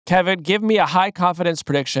Kevin, give me a high confidence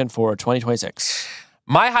prediction for 2026.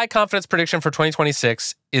 My high confidence prediction for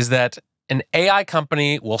 2026 is that an AI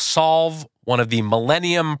company will solve one of the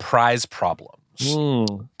Millennium Prize Problems.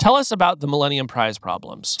 Tell us about the Millennium Prize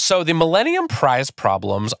Problems. So the Millennium Prize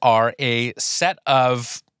Problems are a set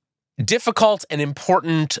of difficult and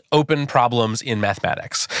important open problems in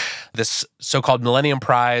mathematics. This so-called Millennium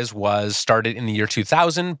Prize was started in the year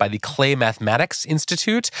 2000 by the Clay Mathematics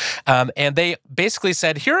Institute. And they basically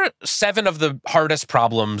said, here are 7 of the hardest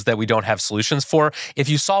problems that we don't have solutions for. If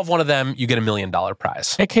you solve one of them, you get $1 million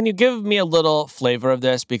prize. Hey, can you give me a little flavor of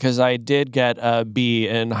this? Because I did get a B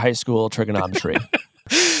in high school trigonometry.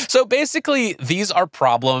 So basically, these are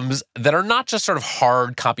problems that are not just sort of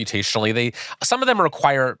hard computationally. Some of them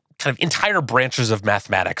require kind of entire branches of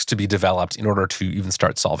mathematics to be developed in order to even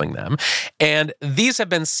start solving them. And these have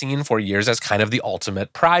been seen for years as kind of the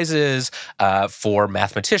ultimate prizes for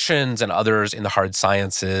mathematicians and others in the hard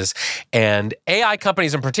sciences. And AI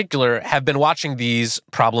companies in particular have been watching these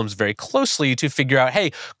problems very closely to figure out,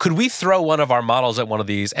 hey, could we throw one of our models at one of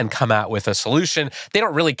these and come out with a solution? They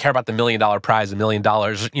don't really care about the $1 million prize, $1 million,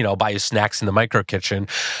 buy you snacks in the micro kitchen.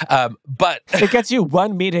 But it gets you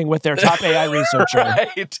one meeting with their top AI researcher.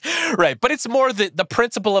 Right. But it's more the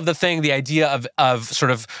principle of the thing, the idea of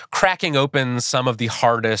sort of cracking open some of the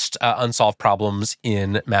hardest unsolved problems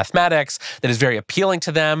in mathematics that is very appealing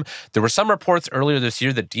to them. There were some reports earlier this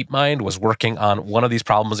year that DeepMind was working on one of these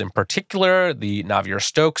problems in particular, the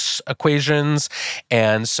Navier-Stokes equations.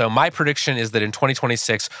 And so my prediction is that in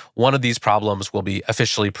 2026, one of these problems will be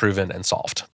officially proven and solved.